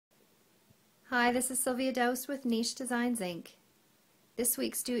Hi, this is Sylvia Douse with Niche Designs Inc. This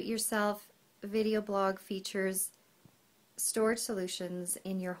week's do-it-yourself video blog features storage solutions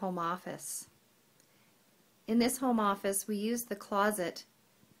in your home office. In this home office, we used the closet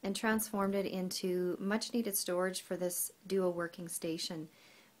and transformed it into much needed storage for this duo working station.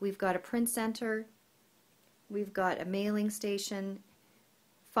 We've got a print center, we've got a mailing station,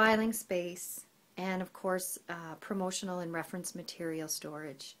 filing space, and of course promotional and reference material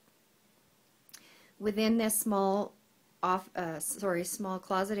storage. Within this small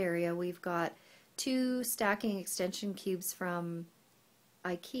closet area, we've got two stacking extension cubes from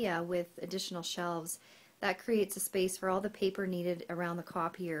IKEA with additional shelves. That creates a space for all the paper needed around the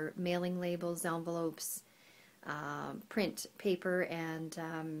copier, mailing labels, envelopes, print paper, and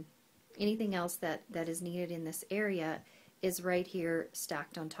anything else that is needed in this area is right here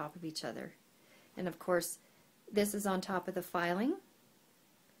stacked on top of each other. And of course, this is on top of the filing.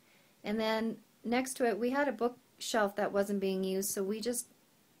 And then next to it, we had a bookshelf that wasn't being used, so we just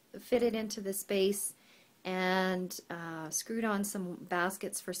fitted into the space and screwed on some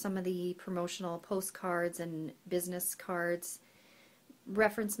baskets for some of the promotional postcards and business cards,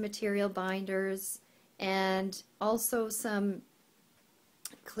 reference material binders, and also some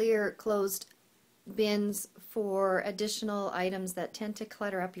clear closed bins for additional items that tend to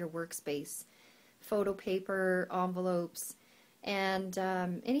clutter up your workspace. Photo paper, envelopes, and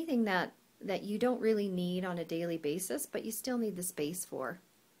anything that you don't really need on a daily basis, but you still need the space for.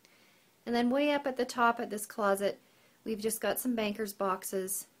 And then way up at the top of this closet, we've just got some banker's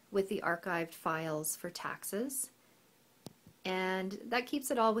boxes with the archived files for taxes. And that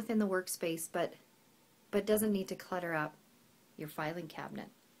keeps it all within the workspace, but doesn't need to clutter up your filing cabinet.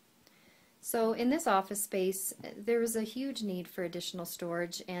 So in this office space, there was a huge need for additional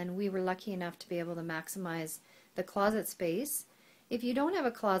storage, and we were lucky enough to be able to maximize the closet space. If you don't have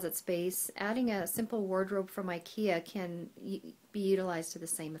a closet space, adding a simple wardrobe from IKEA can be utilized to the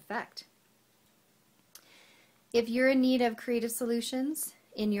same effect. If you're in need of creative solutions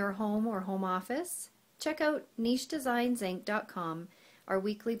in your home or home office, check out nichedesignsinc.com. Our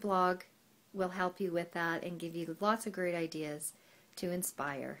weekly blog will help you with that and give you lots of great ideas to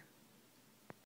inspire.